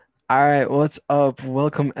All right, what's up?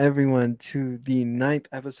 Welcome everyone to the ninth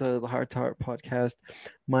episode of the Heart to Heart podcast.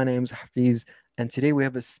 My name's Hafiz, and today we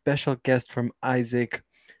have a special guest from AIESEC,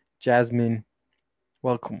 Jasmine.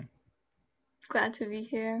 Welcome. Glad to be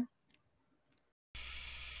here.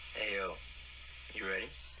 Hey yo, you ready?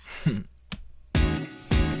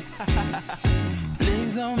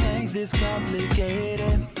 Please don't make this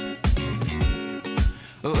complicated.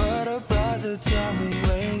 What about the time we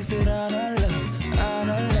wasted on our love?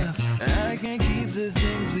 I can't keep the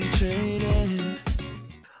things we traded.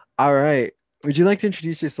 All right, would you like to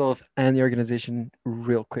introduce yourself and the organization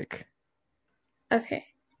real quick? Okay.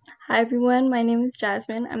 Hi, everyone. My name is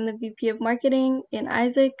Jasmine. I'm the VP of Marketing in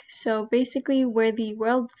AIESEC. So basically, we're the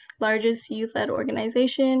world's largest youth-led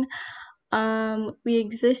organization. We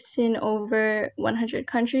exist in over 100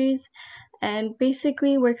 countries. And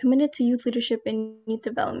basically, we're committed to youth leadership and youth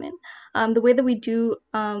development. The way that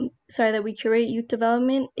we curate youth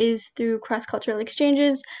development is through cross-cultural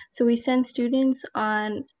exchanges. So we send students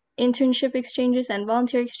on internship exchanges and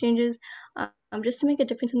volunteer exchanges just to make a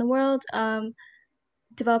difference in the world,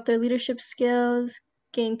 develop their leadership skills,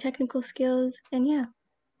 gain technical skills, and yeah.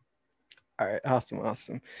 All right,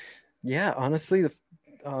 awesome. Yeah, honestly,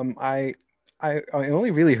 I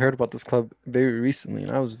only really heard about this club very recently,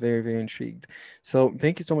 and I was very intrigued. So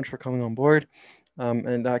thank you so much for coming on board,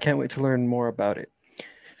 and I can't wait to learn more about it.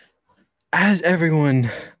 As everyone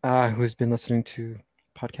who has been listening to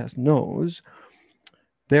podcast knows,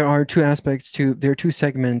 there are two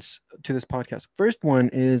segments to this podcast. First one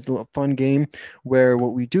is a little fun game where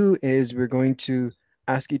what we do is we're going to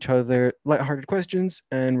ask each other lighthearted questions,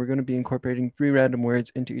 and we're going to be incorporating three random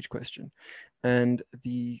words into each question. And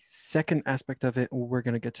the second aspect of it, we're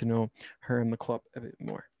going to get to know her and the club a bit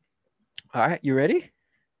more. All right, you ready?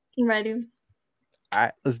 I'm ready. All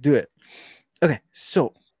right, let's do it. Okay,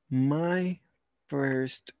 so my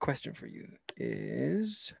first question for you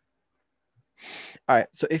is, all right,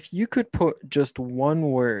 so if you could put just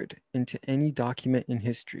one word into any document in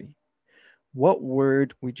history, what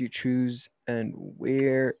word would you choose and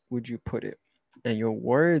where would you put it? And your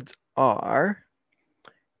words are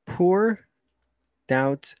poor,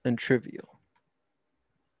 doubt, and trivial.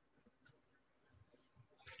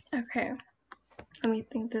 Okay. Let me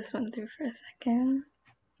think this one through for a second.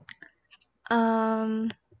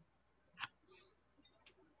 Um,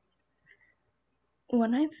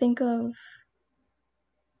 when I think of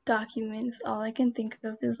documents, all I can think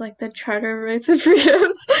of is like the Charter of Rights and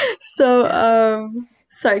Freedoms. So,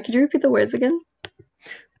 sorry, could you repeat the words again?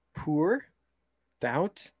 Poor,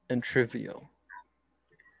 doubt, and trivial.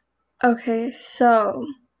 Okay, so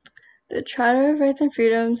the Charter of Rights and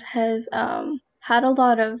Freedoms has had a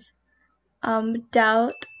lot of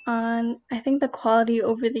doubt on, I think, the quality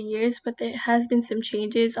over the years, but there has been some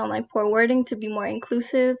changes on like poor wording to be more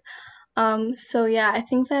inclusive. So yeah, I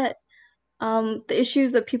think that the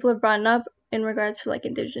issues that people have brought up in regards to like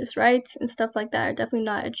indigenous rights and stuff like that are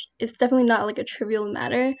definitely not like a trivial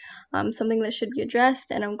matter, something that should be addressed,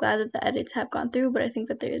 and I'm glad that the edits have gone through, but I think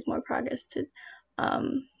that there is more progress to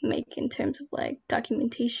make in terms of like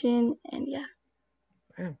documentation, and yeah.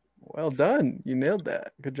 Man, well done. You nailed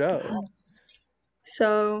that. Good job.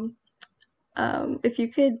 So if you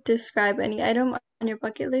could describe any item on your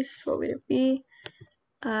bucket list, what would it be?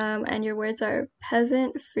 And your words are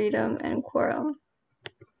peasant, freedom, and quarrel.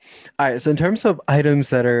 All right, so in terms of items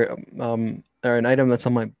that are an item that's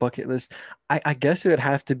on my bucket list, I guess it would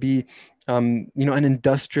have to be an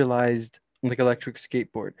industrialized like electric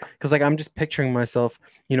skateboard. Because like I'm just picturing myself,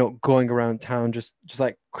 going around town just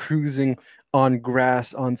like cruising on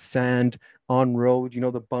grass, on sand, on road,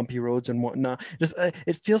 the bumpy roads and whatnot. Just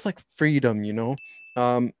it feels like freedom,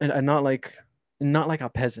 and not like a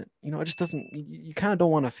peasant. It just doesn't. You kind of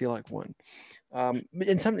don't want to feel like one.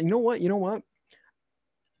 And some, you know what?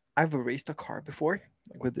 I've raced a car before,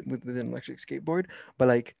 like with an electric skateboard, but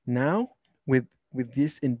like now with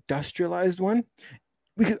this industrialized one,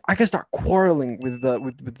 I can start quarreling with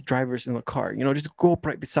the drivers in the car. Just go up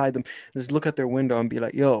right beside them, just look at their window and be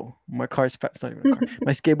like, "Yo, my car's fast. It's not even a car.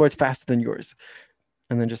 My skateboard's faster than yours,"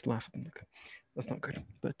 and then just laugh at them. Like, that's not good.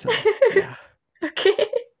 But yeah, Okay, that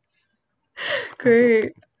was a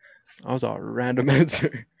great. that was a random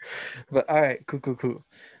answer. But all right, cool.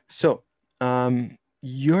 So,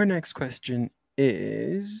 your next question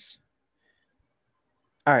is.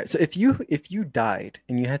 All right, so if you died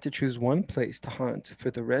and you had to choose one place to haunt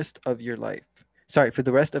for the rest of your life, sorry, for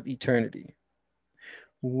the rest of eternity,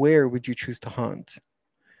 where would you choose to haunt?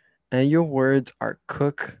 And your words are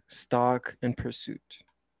cook, stalk, and pursuit.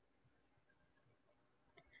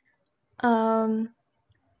 Um,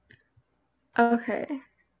 okay.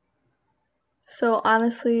 So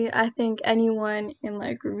honestly, I think anyone in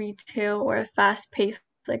like retail or a fast-paced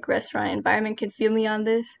like restaurant environment can feel me on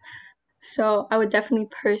this. So I would definitely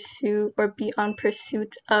pursue or be on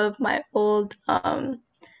pursuit of my old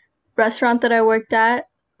restaurant that I worked at,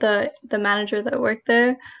 the manager that worked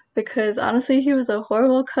there, because honestly he was a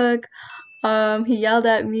horrible cook. He yelled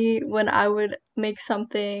at me when I would make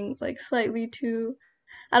something like slightly too,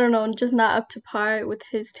 I don't know, just not up to par with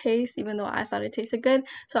his taste, even though I thought it tasted good.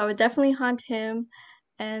 So I would definitely haunt him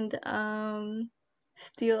and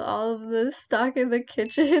steal all of the stock in the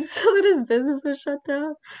kitchen so that his business would shut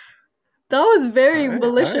down. That was All very right, all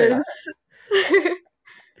right. malicious.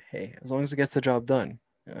 Hey, as long as it gets the job done,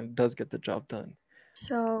 it does get the job done.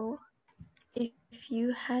 So, if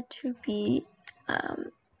you had to be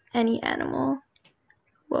any animal,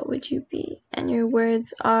 what would you be? And your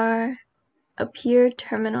words are appear,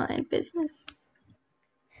 terminal, and business.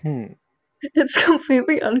 Hmm. It's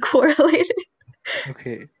completely uncorrelated.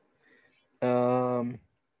 Okay. Um,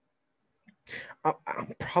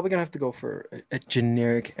 I'm probably gonna have to go for a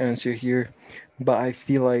generic answer here, but I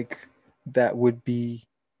feel like that would be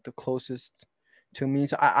the closest to me.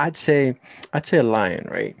 So I'd say a lion,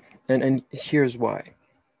 right? And here's why.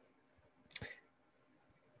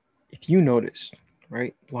 If you noticed,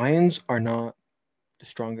 right, lions are not the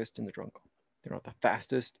strongest in the jungle. They're not the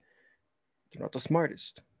fastest. They're not the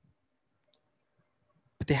smartest.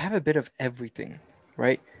 But they have a bit of everything,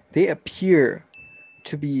 right? They appear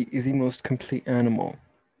to be the most complete animal,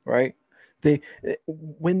 right? They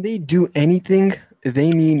when they do anything,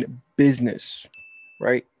 they mean business,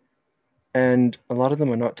 right? And a lot of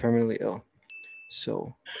them are not terminally ill.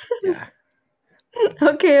 So, yeah.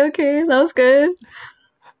 Okay, that was good.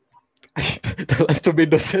 That still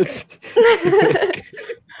made no sense.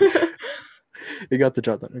 You got the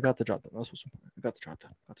job done. You got the job done. That's what's important. You got the job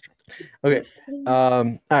done. Got the job done. Okay. Yes.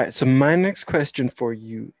 All right. So my next question for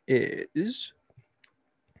you is,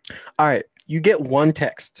 all right, you get one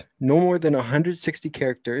text, no more than 160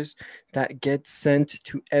 characters, that gets sent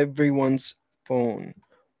to everyone's phone.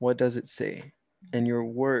 What does it say? And your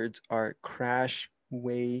words are crash,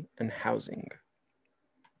 way, and housing.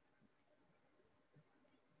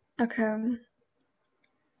 Okay.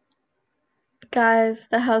 Guys,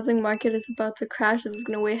 the housing market is about to crash. This is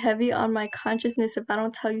going to weigh heavy on my consciousness if I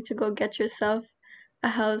don't tell you to go get yourself a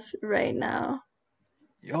house right now.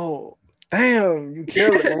 Yo, damn, you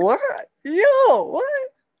killed it. What? Yo, what?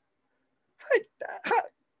 How-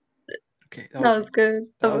 Okay, that That was was good.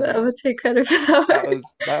 that I'm was gonna take credit for that that one.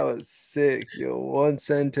 was that was sick. Yo, one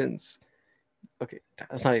sentence. Okay,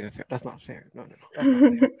 that's not even fair. That's not fair. No, no, no. That's not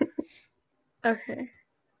fair. Okay.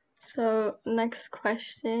 So next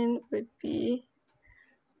question would be,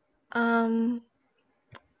 um,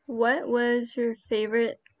 what was your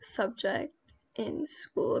favorite subject in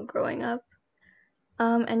school growing up?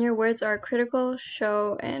 And your words are critical,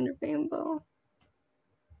 show, and rainbow.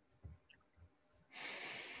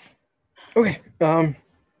 Okay.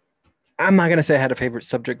 I'm not gonna say I had a favorite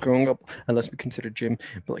subject growing up, unless we consider gym,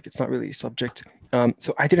 but like it's not really a subject.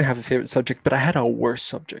 So I didn't have a favorite subject, but I had a worse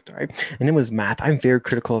subject, all right? And it was math. I'm very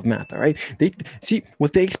critical of math, all right? They see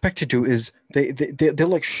what they expect to do is they'll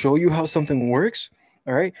like show you how something works,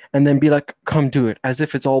 all right, and then be like, come do it, as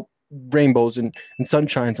if it's all rainbows and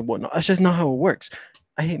sunshines and whatnot. That's just not how it works.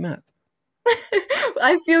 I hate math.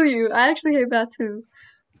 I feel you. I actually hate that too.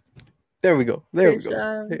 There we go. There we Great go.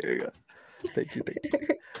 job. There we go. Thank you. Thank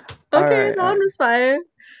you. All Okay, right. that All one right. was fire.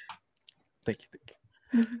 Thank you. Thank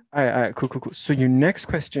you. All right. All right. Cool. Cool. Cool. So your next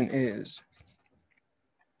question is,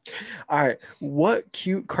 all right, what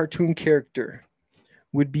cute cartoon character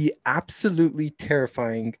would be absolutely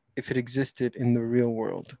terrifying if it existed in the real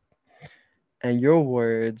world? And your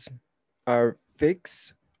words are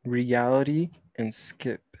fix, reality, and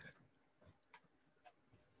skip.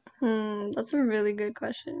 That's a really good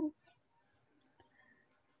question.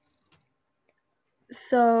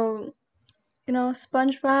 So,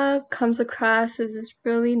 SpongeBob comes across as this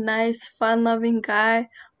really nice, fun-loving guy,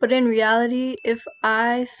 but in reality, if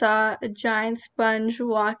I saw a giant sponge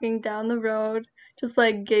walking down the road, just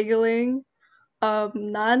like giggling,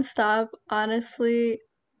 nonstop, honestly,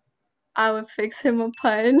 I would fix him a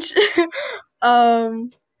punch.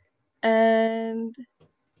 Um, and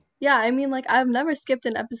yeah, I mean, like, I've never skipped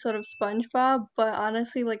an episode of SpongeBob, but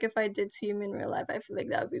honestly, like, if I did see him in real life, I feel like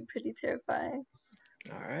that would be pretty terrifying.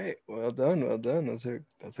 All right. Well done. Well done.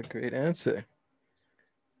 That's a great answer.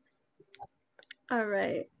 All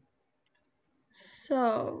right.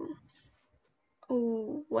 So,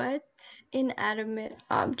 what inanimate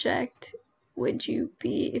object would you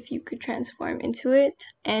be if you could transform into it?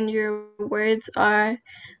 And your words are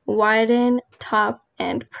widen, top,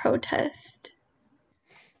 and protest.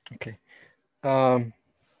 Okay. Um,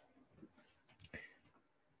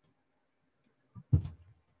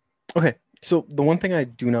 okay. So the one thing I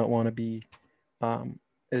do not want to be um,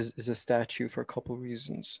 is a statue for a couple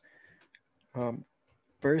reasons. Um,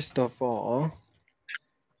 First of all,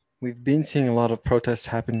 we've been seeing a lot of protests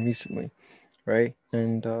happen recently, right?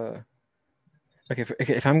 And okay,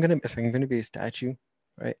 if I'm gonna be a statue,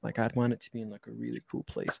 right? Like I'd want it to be in like a really cool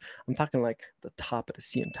place. I'm talking like the top of the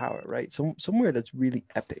CN Tower, right? Somewhere that's really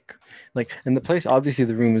epic. Like, and the place, obviously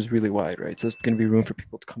the room is really wide, right? So it's gonna be room for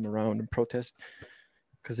people to come around and protest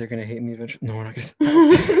because they're gonna hate me eventually. No, we're not gonna. That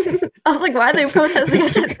was I was like, why are they protesting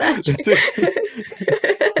at the that statue? took,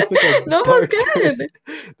 that took a No, it was dark turn. good.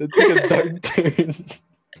 That took a dark turn.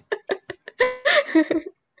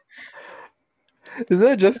 Is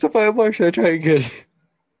that justifiable or should I try again?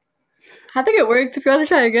 I think it worked. If you want to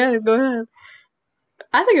try again, go ahead.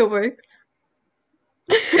 I think it worked.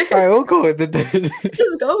 All right, we'll go with it then.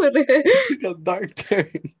 Just go with it. It took a dark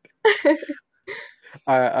turn.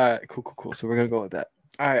 All right, cool. So we're gonna go with that.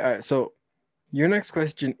 All right. So your next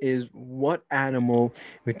question is, what animal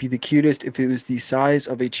would be the cutest if it was the size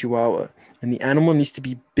of a chihuahua, and the animal needs to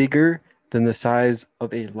be bigger than the size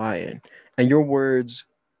of a lion? And your words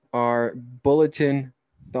are bulletin,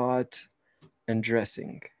 thought, and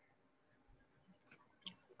dressing.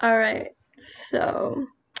 All right. So,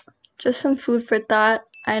 just some food for thought.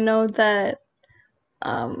 I know that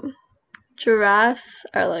um, giraffes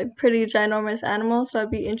are like pretty ginormous animals, so I'd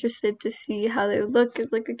be interested to see how they look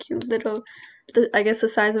as like a cute little, I guess the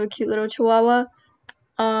size of a cute little chihuahua.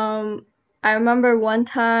 I remember one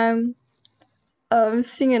time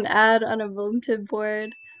seeing an ad on a bulletin board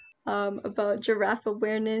about giraffe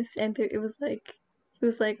awareness, and it was like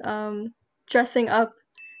dressing up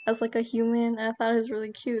as like a human, and I thought it was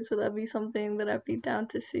really cute. So that'd be something that I'd be down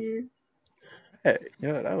to see. Hey,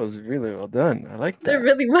 yeah, that was really well done. I like There that.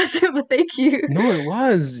 really wasn't, but thank you. No, it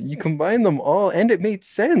was. You combined them all, and it made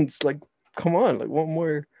sense. Like, come on, like what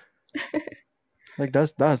more? Like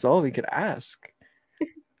that's all we could ask.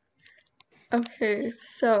 Okay,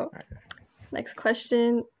 so next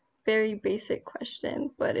question, very basic question,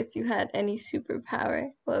 but if you had any superpower,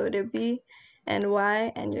 what would it be and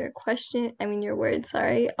why? And your words,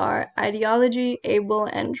 sorry, are ideology, able,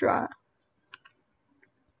 and draw.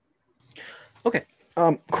 Okay.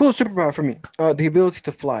 Cool superpower for me. The ability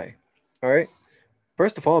to fly. All right.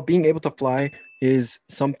 First of all, being able to fly is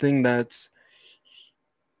something that's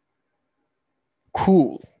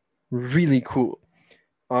cool, really cool.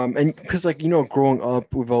 And because like growing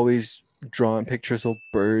up, we've always drawn pictures of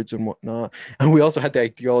birds and whatnot, and we also had the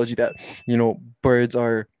ideology that birds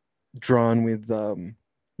are drawn with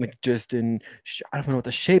like just in I don't know what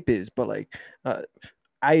the shape is, but like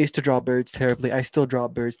I used to draw birds terribly. I still draw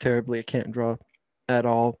birds terribly. I can't draw at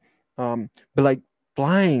all. But like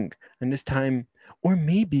flying, and this time, or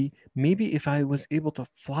maybe if I was able to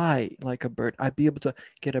fly like a bird, I'd be able to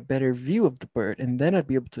get a better view of the bird, and then I'd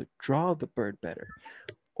be able to draw the bird better,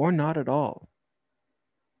 or not at all.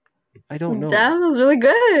 I don't know. That was really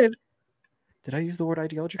good. Did I use the word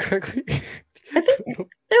ideology correctly? I think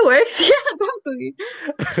it works. Yeah,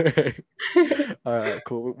 definitely. All right,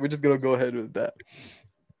 cool. We're just gonna go ahead with that.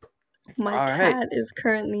 My All right. cat is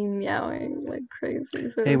currently meowing like crazy.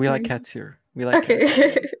 So Hey, we like okay. cats here. We like cats here.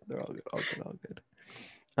 Okay. They're all good, all good, all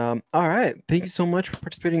good. All right. Thank you so much for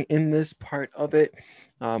participating in this part of it.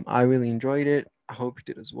 I really enjoyed it. I hope you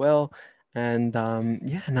did as well. And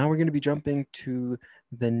yeah, now we're going to be jumping to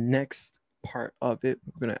the next part of it.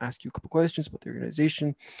 We're going to ask you a couple questions about the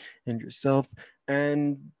organization and yourself.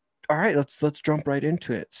 And all right, let's jump right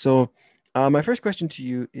into it. So, my first question to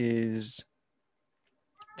you is,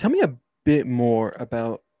 tell me a bit more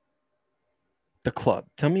about the club.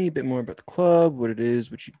 Tell me a bit more about the club, what it is,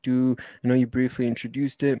 what you do. I know you briefly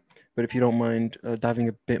introduced it, but if you don't mind diving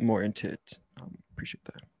a bit more into it, appreciate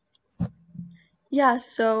that. Yeah,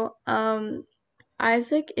 so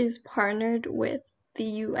AIESEC is partnered with the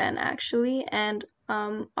UN actually, and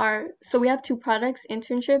we have two products,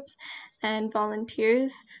 internships and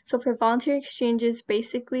volunteers. So for volunteer exchanges,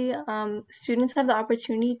 basically, students have the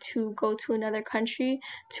opportunity to go to another country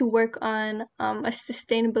to work on a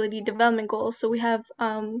sustainability development goal. So we have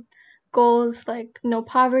goals like no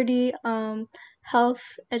poverty, health,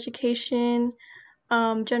 education,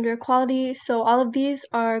 gender equality. So all of these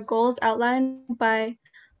are goals outlined by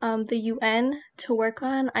the UN to work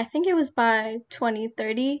on. I think it was by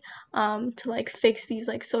 2030 to like fix these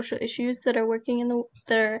like social issues that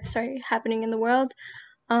are happening in the world.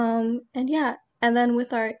 And yeah, and then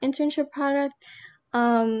with our internship product,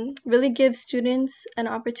 really gives students an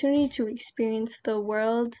opportunity to experience the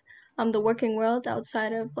world, the working world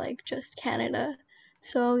outside of like just Canada.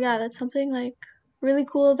 So yeah, that's something like really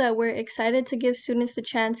cool that we're excited to give students the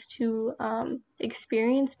chance to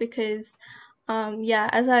experience because yeah,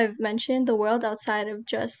 as I've mentioned, the world outside of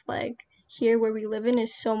just like here where we live in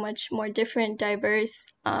is so much more different, diverse.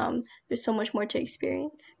 There's so much more to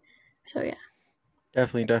experience. So yeah.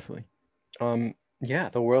 Definitely, definitely. Yeah,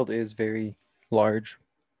 the world is very large,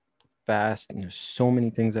 vast, and there's so many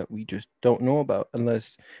things that we just don't know about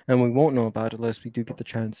unless, and we won't know about unless we do get the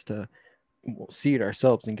chance to, well, see it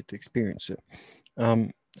ourselves and get to experience it.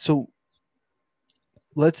 So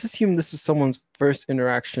let's assume this is someone's first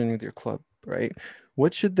interaction with your club, right?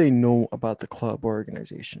 What should they know about the club or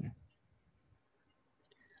organization?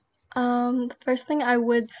 The first thing I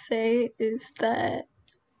would say is that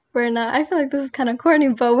we're not, I feel like this is kind of corny,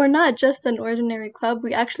 but we're not just an ordinary club.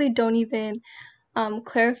 We actually don't even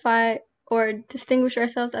clarify or distinguish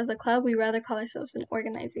ourselves as a club. We rather call ourselves an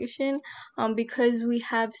organization because we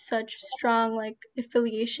have such strong like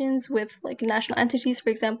affiliations with like national entities, for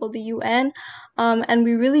example, the UN, and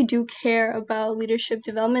we really do care about leadership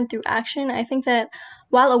development through action. I think that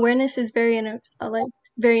while awareness is like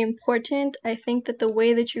very important, I think that the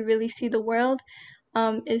way that you really see the world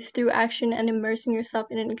is through action and immersing yourself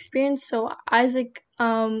in an experience. So Isaac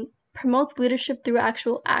promotes leadership through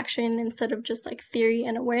actual action instead of just like theory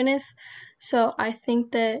and awareness. So I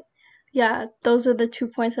think that, yeah, those are the 2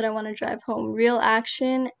 points that I want to drive home: real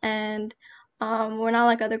action, and we're not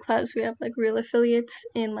like other clubs. We have like real affiliates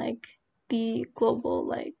in like the global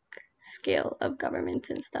like scale of governments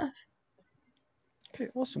and stuff. Okay,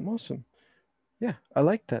 awesome, awesome. Yeah, I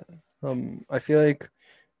like that. I feel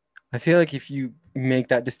like if you make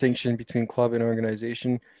that distinction between club and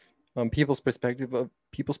organization, people's perspective of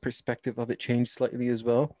it change slightly as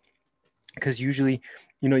well. Because usually,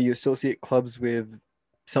 you associate clubs with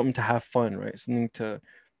something to have fun, right? Something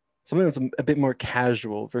that's a bit more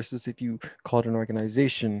casual versus if you call it an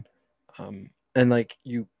organization, and like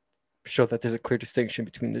you show that there's a clear distinction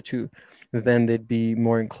between the two, then they'd be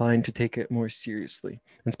more inclined to take it more seriously,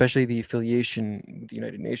 and especially the affiliation with the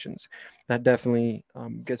United Nations. That definitely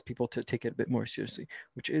gets people to take it a bit more seriously,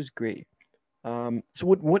 which is great. So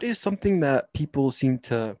what is something that people seem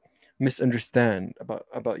to misunderstand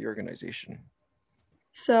about your organization?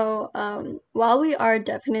 So while we are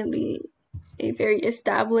definitely a very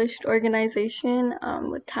established organization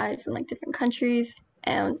with ties in like different countries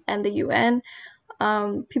and the UN,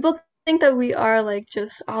 people think that we are like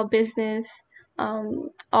just all business,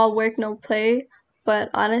 all work no play. But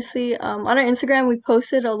honestly, on our Instagram we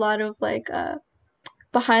posted a lot of like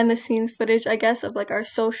behind the scenes footage, I guess, of like our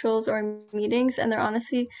socials or meetings, and they're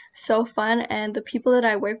honestly so fun. And the people that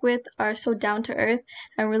I work with are so down to earth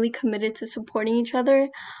and really committed to supporting each other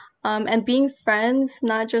and being friends,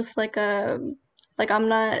 not just like I'm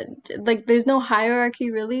not like there's no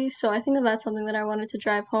hierarchy really. So I think that that's something that I wanted to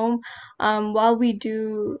drive home. While we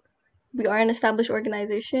are an established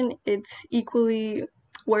organization, it's equally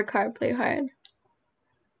work hard, play hard.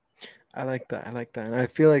 I like that. I like that. And I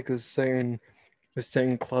feel like there's certain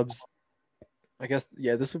clubs. I guess,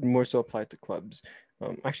 yeah, this would more so apply to clubs.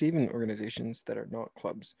 Actually, even organizations that are not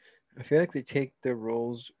clubs. I feel like they take their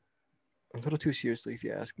roles a little too seriously, if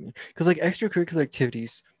you ask me. Because like extracurricular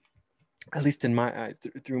activities, at least in my eyes,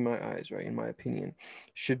 through my eyes, right, in my opinion,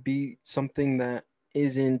 should be something that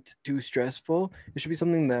isn't too stressful. It should be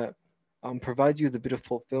something that provides you with a bit of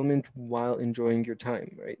fulfillment while enjoying your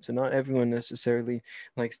time, right? So not everyone necessarily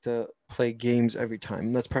likes to play games every time,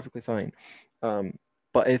 and that's perfectly fine. Um,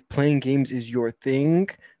 but if playing games is your thing,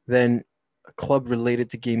 then a club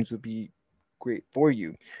related to games would be great for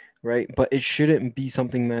you, right? But it shouldn't be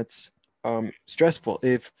something that's stressful.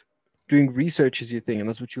 If doing research is your thing and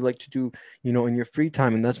that's what you like to do, in your free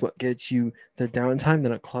time, and that's what gets you the downtime,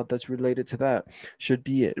 then a club that's related to that should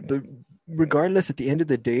be it. But regardless, at the end of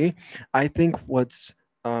the day, I think what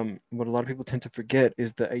a lot of people tend to forget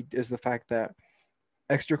is the fact that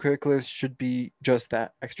extracurriculars should be just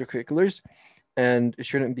that, extracurriculars, and it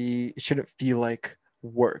shouldn't feel like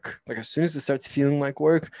work. Like as soon as it starts feeling like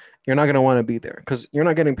work, you're not gonna want to be there because you're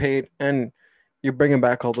not getting paid and you're bringing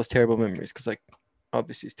back all those terrible memories. Because like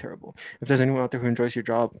obviously it's terrible. If there's anyone out there who enjoys your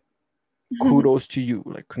job, kudos to you.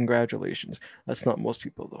 Like congratulations. That's not most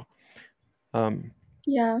people though.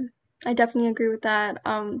 Yeah, I definitely agree with that.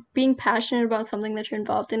 Being passionate about something that you're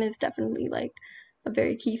involved in is definitely like a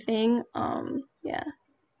very key thing. Yeah.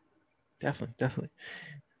 Definitely, definitely.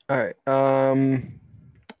 All right.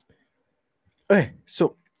 Okay.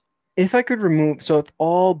 So if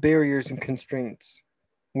all barriers and constraints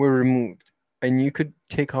were removed and you could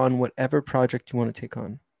take on whatever project you want to take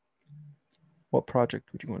on, what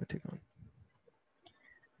project would you want to take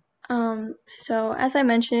on? So as I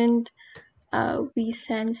mentioned, we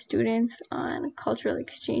send students on cultural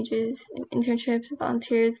exchanges and internships and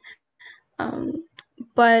volunteers. Um,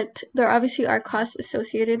 but there obviously are costs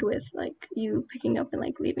associated with like you picking up and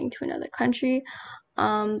like leaving to another country.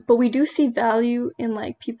 But we do see value in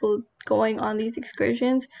like people going on these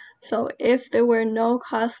excursions. So if there were no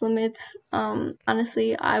cost limits,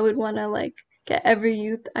 honestly, I would want to like get every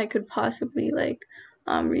youth I could possibly like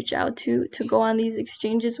reach out to go on these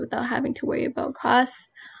exchanges without having to worry about costs.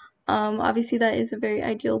 Obviously, that is a very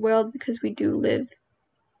ideal world because we do live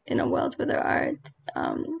in a world where there are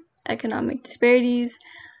economic disparities.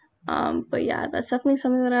 But yeah, that's definitely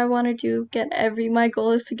something that I want to do. My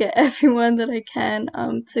goal is to get everyone that I can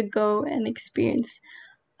to go and experience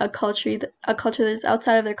a culture that's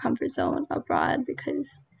outside of their comfort zone abroad because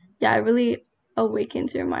yeah, it really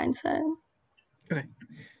awakens your mindset. Okay.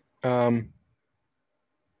 Um,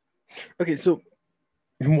 okay, so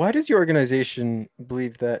why does your organization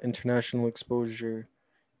believe that international exposure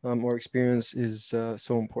or experience is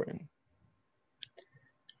so important?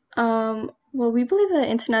 Well, we believe that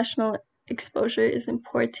international exposure is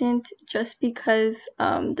important just because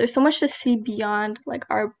there's so much to see beyond like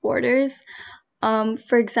our borders.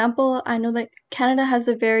 For example, I know that Canada has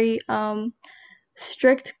a very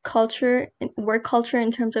strict work culture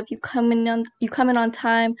in terms of you come in on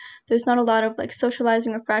time. There's not a lot of like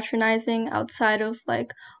socializing or fraternizing outside of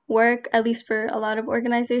like work, at least for a lot of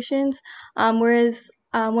organizations. Whereas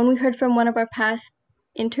when we heard from one of our past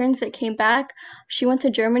interns that came back, she went to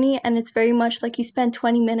Germany and it's very much like you spend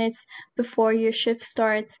 20 minutes before your shift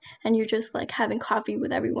starts and you're just like having coffee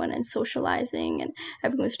with everyone and socializing and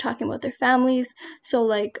everyone's talking about their families. So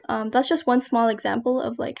like that's just one small example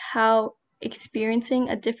of like how experiencing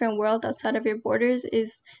a different world outside of your borders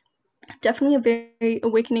is definitely a very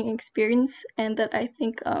awakening experience, and that I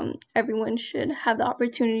think everyone should have the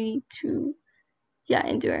opportunity to, yeah,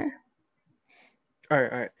 endure. All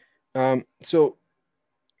right, all right. So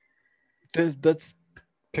let's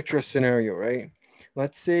picture a scenario, right?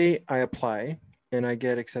 Let's say I apply and I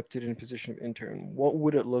get accepted in a position of intern. What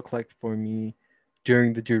would it look like for me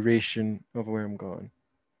during the duration of where I'm gone,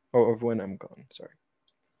 or of when I'm gone? Sorry.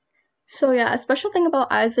 So yeah, a special thing about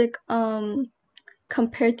AIESEC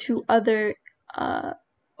compared to other uh,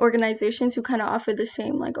 organizations who kind of offer the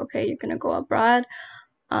same, like, okay, you're gonna go abroad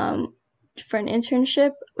um, for an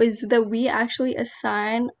internship, is that we actually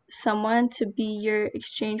assign someone to be your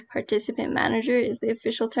exchange participant manager, is the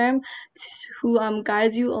official term, who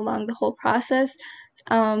guides you along the whole process.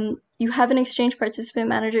 You have an exchange participant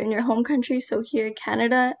manager in your home country, so here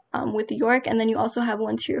Canada with York, and then you also have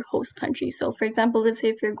one to your host country. So, for example, let's say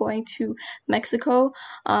if you're going to Mexico,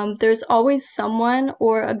 there's always someone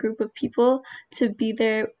or a group of people to be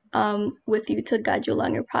there with you to guide you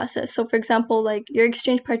along your process. So, for example, like your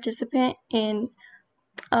exchange participant in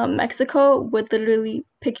Mexico would literally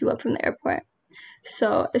pick you up from the airport.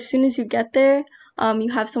 So as soon as you get there,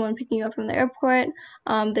 you have someone picking you up from the airport.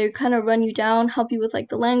 They kind of run you down, help you with like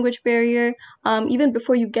the language barrier. Even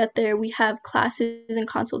before you get there, we have classes and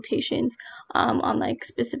consultations on like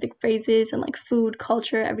specific phrases and like food,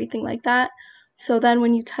 culture, everything like that. So then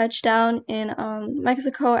when you touch down in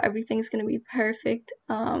Mexico, everything's going to be perfect.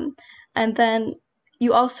 And then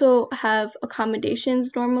you also have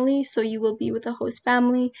accommodations normally, so you will be with a host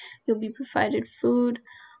family, you'll be provided food.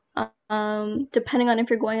 Depending on if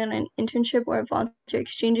you're going on an internship or volunteer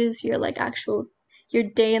exchanges, your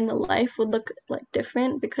day in the life would look like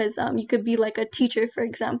different because you could be like a teacher, for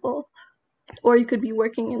example, or you could be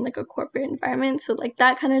working in like a corporate environment. So like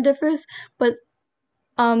that kind of differs, but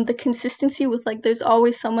the consistency with like there's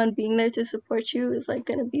always someone being there to support you is like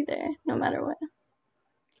gonna be there no matter what.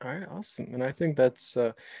 All right, awesome. And I think that's,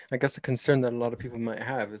 I guess, a concern that a lot of people might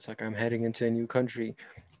have. It's like I'm heading into a new country,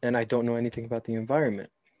 and I don't know anything about the environment.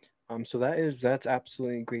 So that's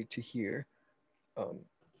absolutely great to hear. Um,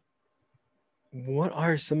 what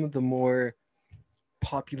are some of the more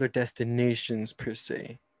popular destinations per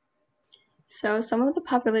se? So some of the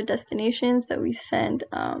popular destinations that we send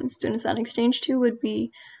students on exchange to would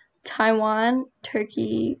be Taiwan,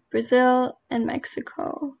 Turkey, Brazil, and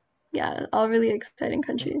Mexico. Yeah, all really exciting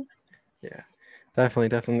countries. Yeah, definitely,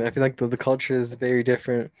 definitely. I feel like the culture is very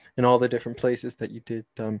different in all the different places that you did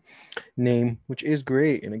name, which is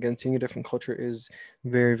great. And again, seeing a different culture is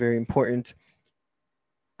very, very important.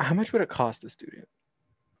 How much would it cost a student?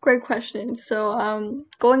 Great question. So,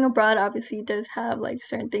 going abroad obviously does have like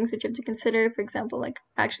certain things that you have to consider. For example, like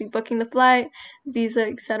actually booking the flight, visa,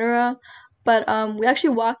 etc. But we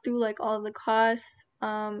actually walk through like all of the costs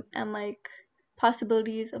and like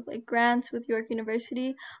possibilities of like grants with York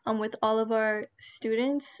University with all of our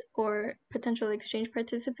students or potential exchange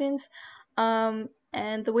participants.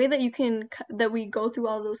 And the way that we go through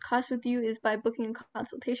all those costs with you is by booking a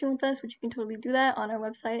consultation with us, which you can totally do that on our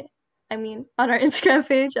website. I mean, on our Instagram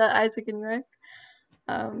page at AIESEC in New York.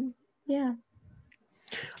 Yeah.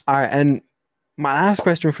 All right, and my last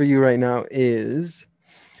question for you right now is,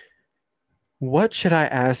 what should I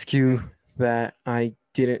ask you that I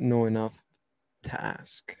didn't know enough to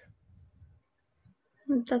ask?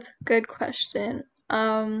 That's a good question.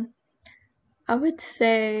 I would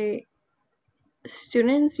say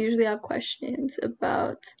students usually have questions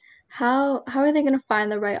about how are they going to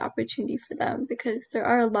find the right opportunity for them, because there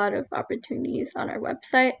are a lot of opportunities on our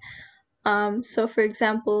website. So for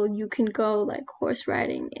example, you can go like horse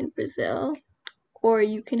riding in Brazil, or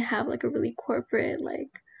you can have like a really corporate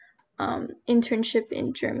like internship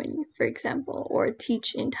in Germany, for example, or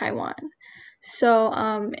teach in Taiwan. So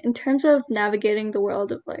in terms of navigating the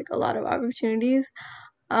world of like a lot of opportunities,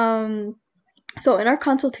 so in our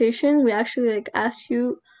consultation, we actually like ask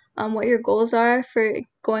you what your goals are for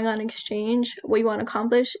going on exchange, what you want to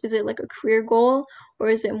accomplish. Is it like a career goal, or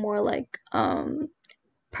is it more like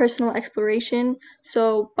personal exploration?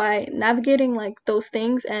 So by navigating like those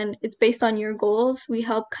things, and it's based on your goals, we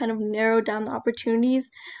help kind of narrow down the opportunities,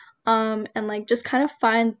 and like just kind of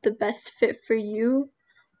find the best fit for you,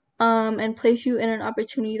 and place you in an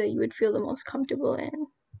opportunity that you would feel the most comfortable in.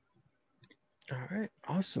 All right,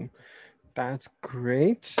 awesome. That's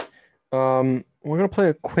great. We're gonna play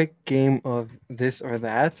a quick game of this or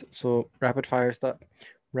that. So rapid fire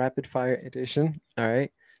edition. All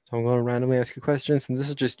right. So I'm gonna randomly ask you questions, and this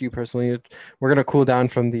is just you personally. We're gonna cool down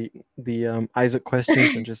from the AIESEC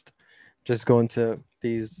questions and just go into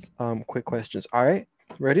these quick questions. All right.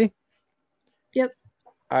 Ready? Yep.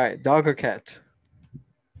 All right. Dog or cat?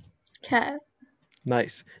 Cat.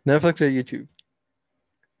 Nice. Netflix or YouTube?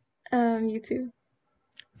 YouTube.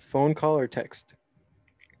 Phone call or text?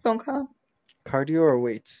 Phone call. Cardio or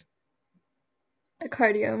weights? A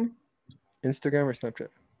cardio. Instagram or Snapchat?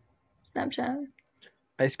 Snapchat.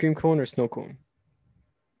 Ice cream cone or snow cone?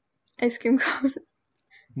 Ice cream cone.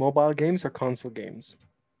 Mobile games or console games?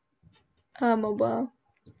 Mobile.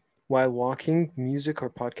 While walking, music or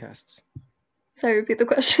podcasts? Sorry, repeat the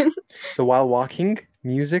question. So while walking,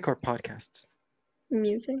 music or podcasts?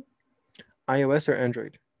 Music. iOS or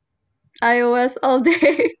Android? iOS all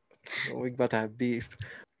day. So we're about to have beef.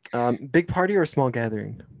 Big party or small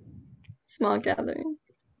gathering? Small gathering.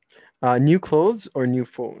 New clothes or new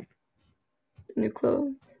phone? New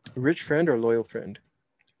clothes. Rich friend or loyal friend?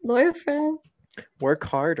 Loyal friend. Work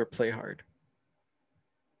hard or play hard?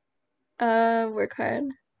 Work hard.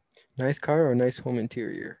 Nice car or nice home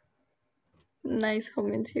interior? Nice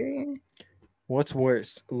home interior. What's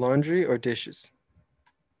worse, laundry or dishes?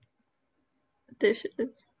 Dishes.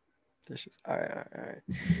 Dishes. All right, all right, all right.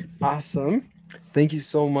 Awesome. Thank you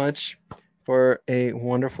so much for a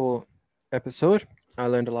wonderful episode. I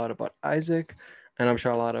learned a lot about AIESEC, and I'm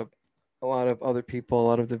sure a lot of other people, a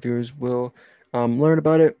lot of the viewers will learn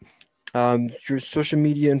about it. Your social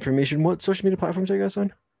media information. What social media platforms are you guys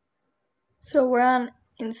on? So we're on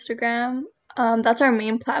Instagram. That's our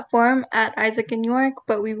main platform at AIESEC in New York,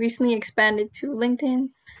 but we recently expanded to LinkedIn.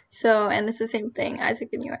 So, and it's the same thing, AIESEC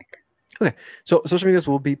in New York. Okay, so social medias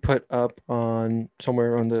will be put up on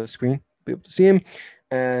somewhere on the screen. Be able to see them,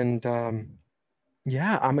 and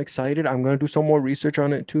yeah, I'm excited. I'm gonna do some more research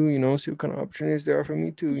on it too. See what kind of opportunities there are for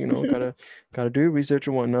me too. Gotta do your research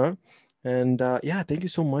and whatnot. And yeah, thank you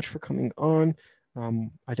so much for coming on.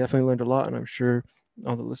 I definitely learned a lot, and I'm sure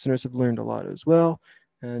all the listeners have learned a lot as well.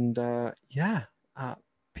 And yeah,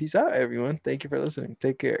 peace out, everyone. Thank you for listening.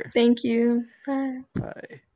 Take care. Thank you. Bye. Bye.